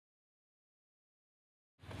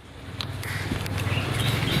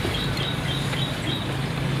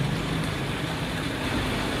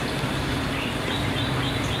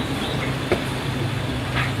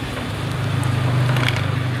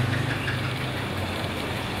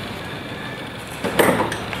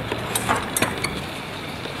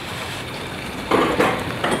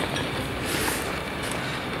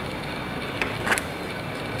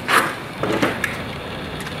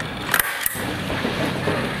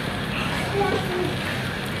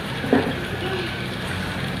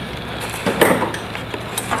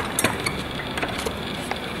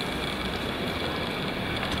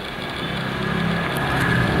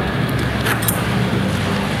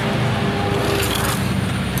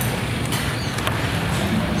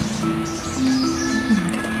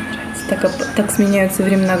Так сменяются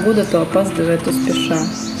времена года, то опаздывая, то спеша.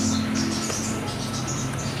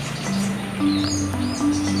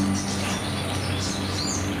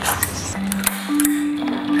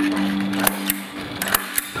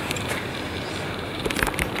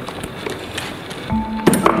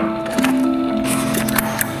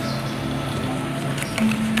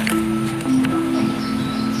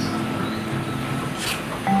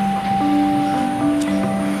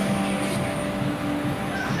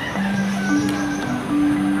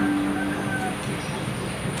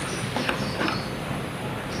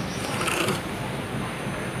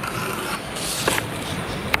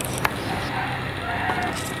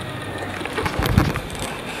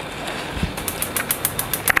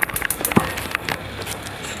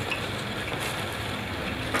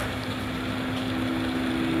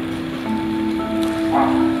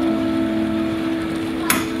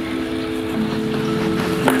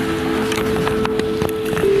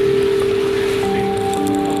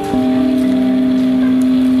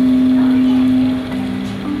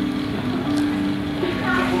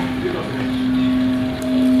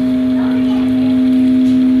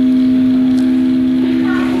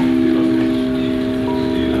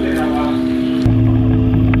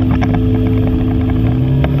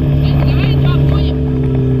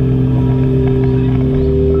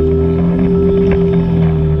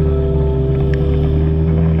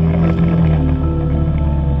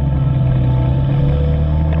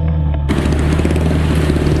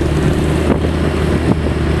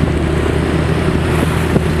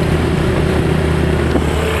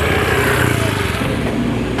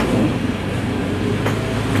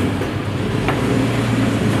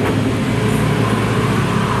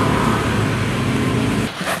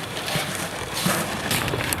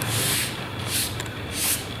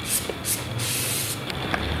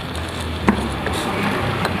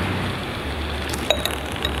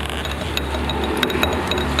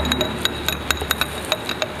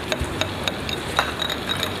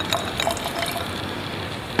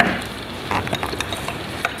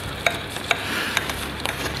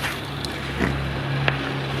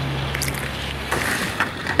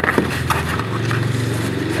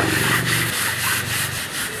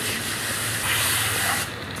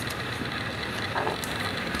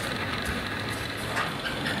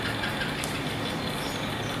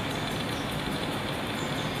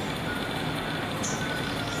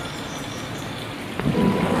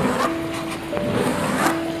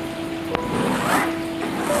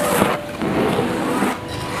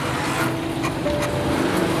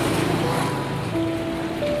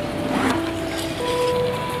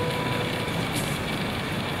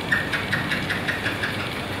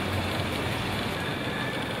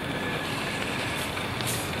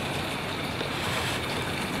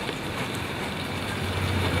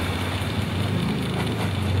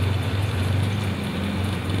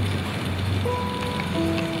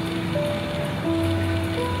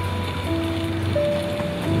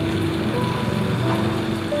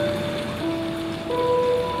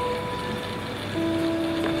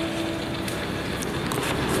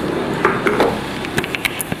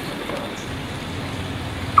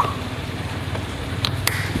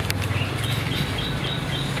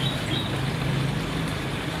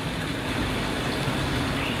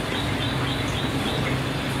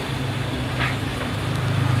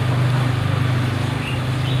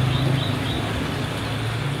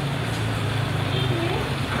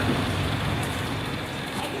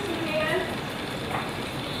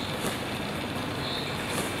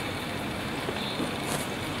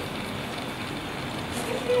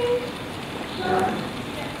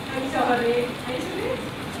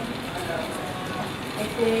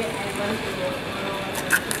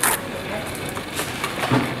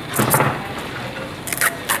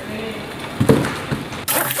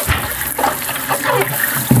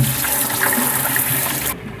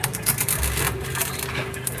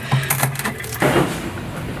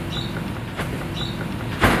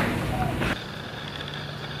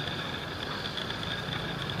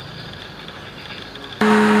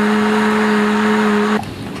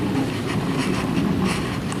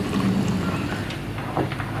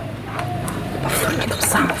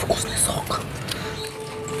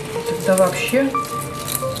 Это вообще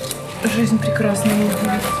жизнь прекрасная не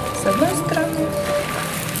будет. С одной стороны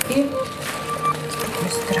и с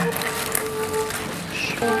другой стороны.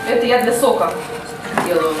 Это я для сока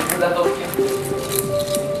делаю заготовки.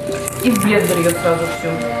 И в блендер ее сразу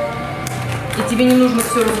все. И тебе не нужно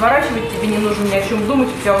все разворачивать, тебе не нужно ни о чем думать,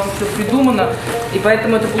 у тебя уже все придумано. И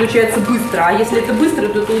поэтому это получается быстро. А если это быстро,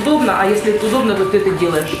 то это удобно, а если это удобно, то ты это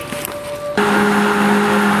делаешь.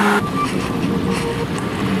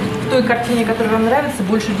 той картине, которая вам нравится,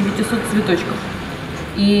 больше 900 цветочков.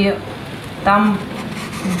 И там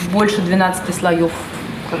больше 12 слоев,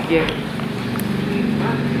 как я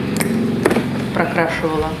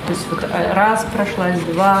прокрашивала. То есть вот раз прошлась,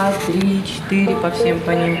 2, 3, 4 по всем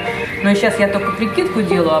по ним. Но сейчас я только прикидку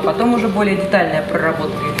делаю, а потом уже более детальная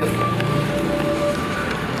проработка идет.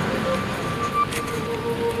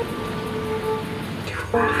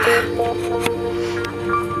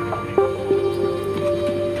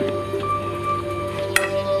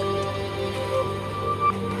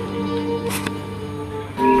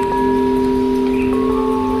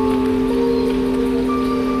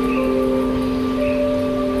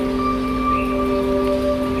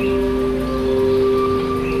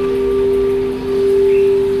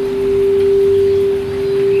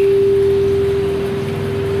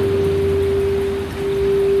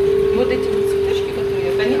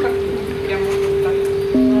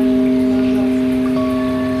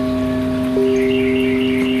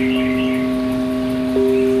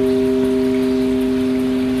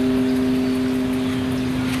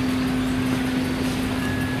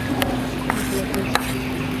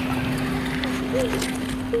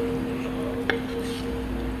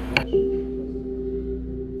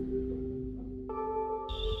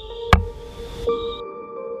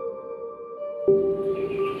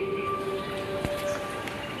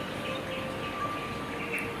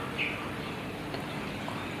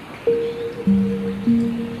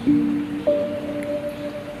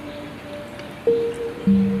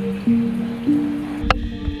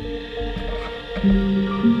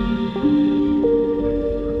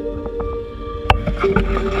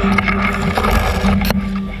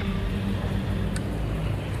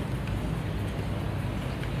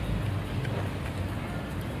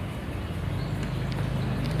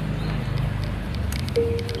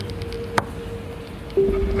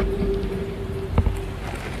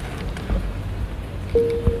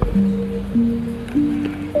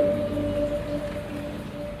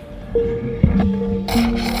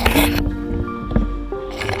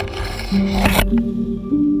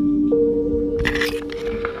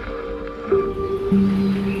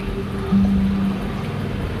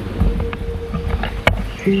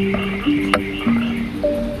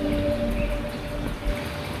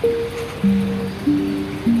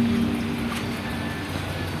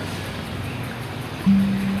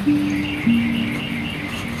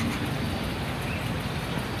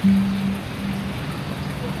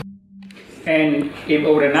 And if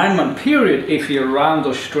over a 9-month period, if you're around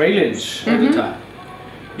Australians all the time,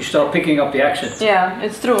 you start picking up the accent. Yeah,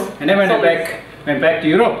 it's true. And then when I went back to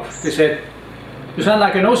Europe, they said, "You sound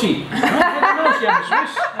like an Aussie." No, I'm not an Aussie, I'm a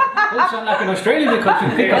Swiss. You sound like an Australian because you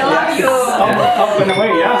pick up the accent. Up and away,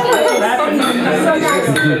 yeah. That's what happened.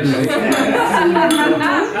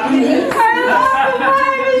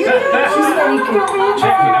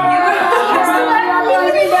 Check it out.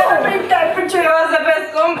 It was the best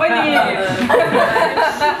company.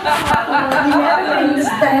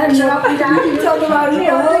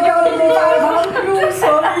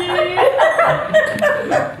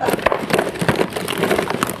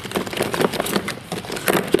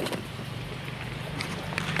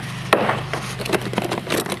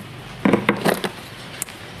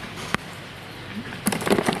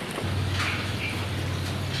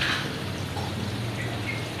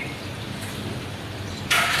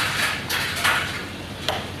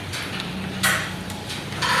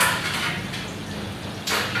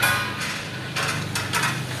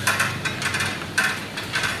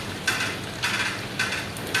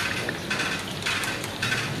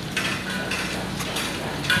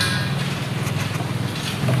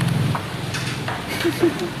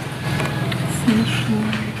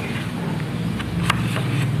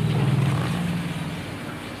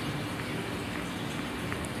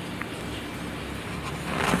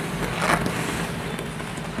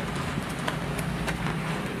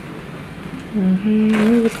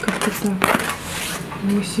 Ну вот как-то так.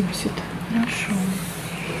 80. Хорошо.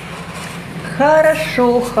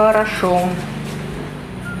 Хорошо, хорошо.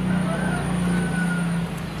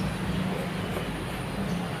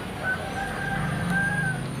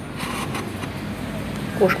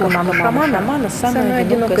 Кошка мама Шамана самое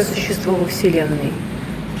одинокое существо во Вселенной.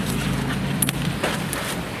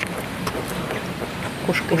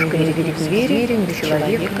 Кошка не верит в зверя, ни в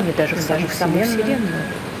человека, ни даже в саму Вселенную.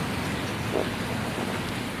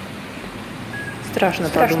 Страшно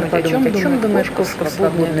подумать, о чем думаешь кошка в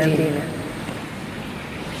свободное время.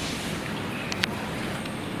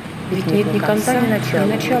 Ведь нет ни конца, ни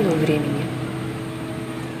начала у времени.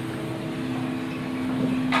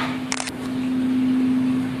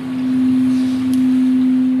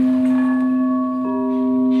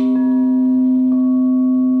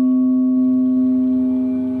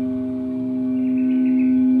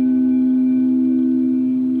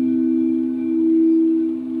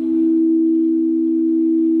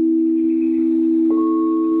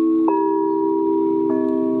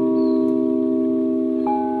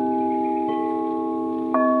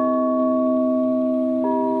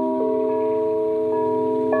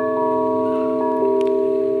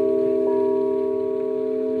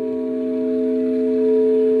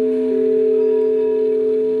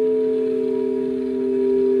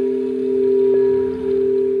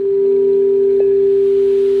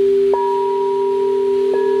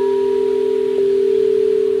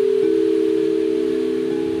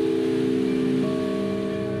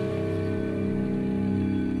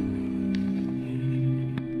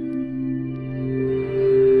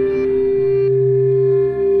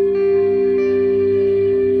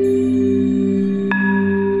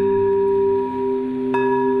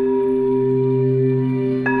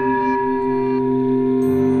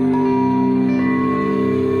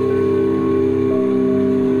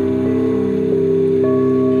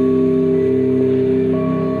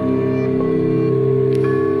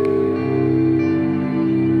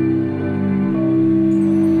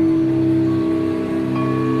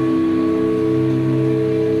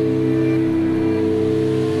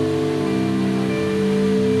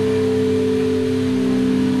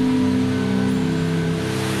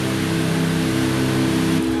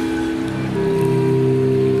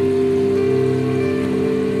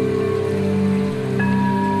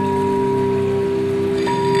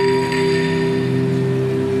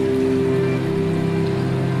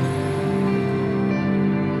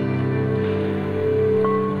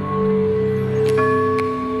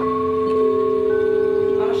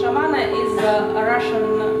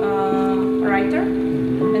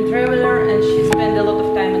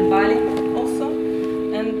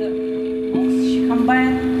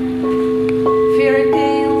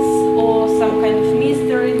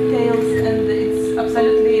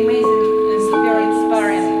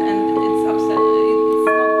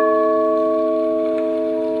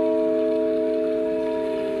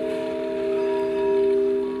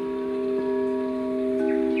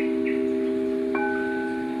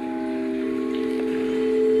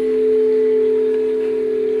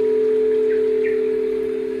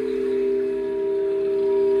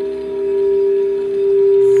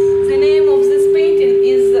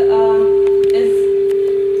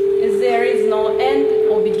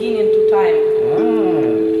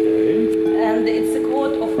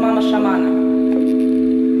 Shamana.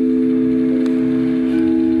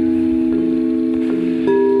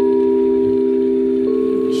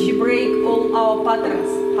 She break all our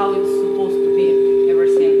patterns, how it's supposed to be,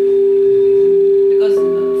 everything. Because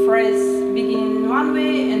phrase begin in one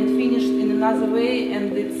way and finished in another way,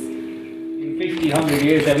 and it's... In 50, 100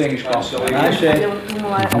 years everything is gone. And I said,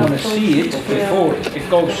 I want to see it before it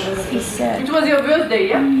goes. It was your birthday,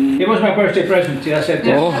 yeah? It was my birthday present, I said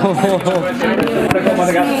yes.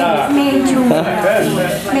 May, June.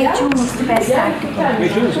 May, June is the best time to go. May,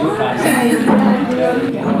 June is a good time.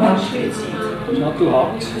 It's not too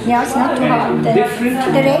hot. Yeah, it's not too hot.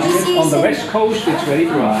 Different. The rainy season. On the west coast it's very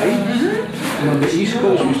dry. And on the east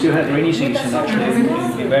coast we still had rainy season actually.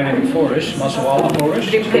 We were in the forest, Masawala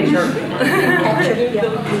forest. So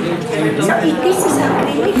this is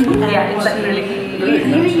acrylic. Yeah, it's acrylic.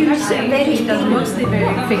 You use very Mostly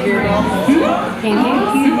very figurative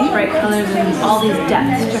painting, bright colors and all these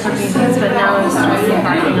depths to her paintings, but now I'm starting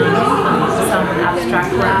embarking on some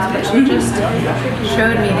abstract works, but she just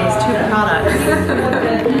showed me these two products. And one of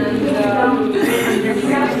them is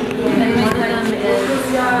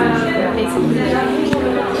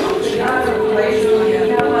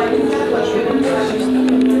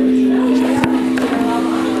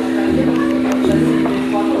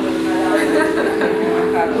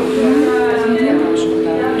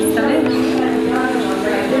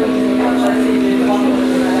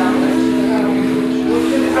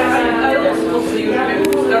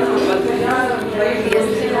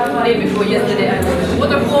day before yesterday I went to the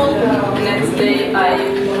waterfall, the next day I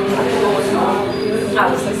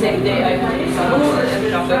was the same day I went to Salon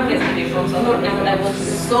and come back yesterday from Salon, and I was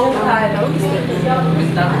so tired of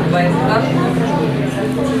with that by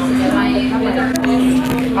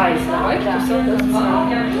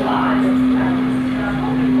I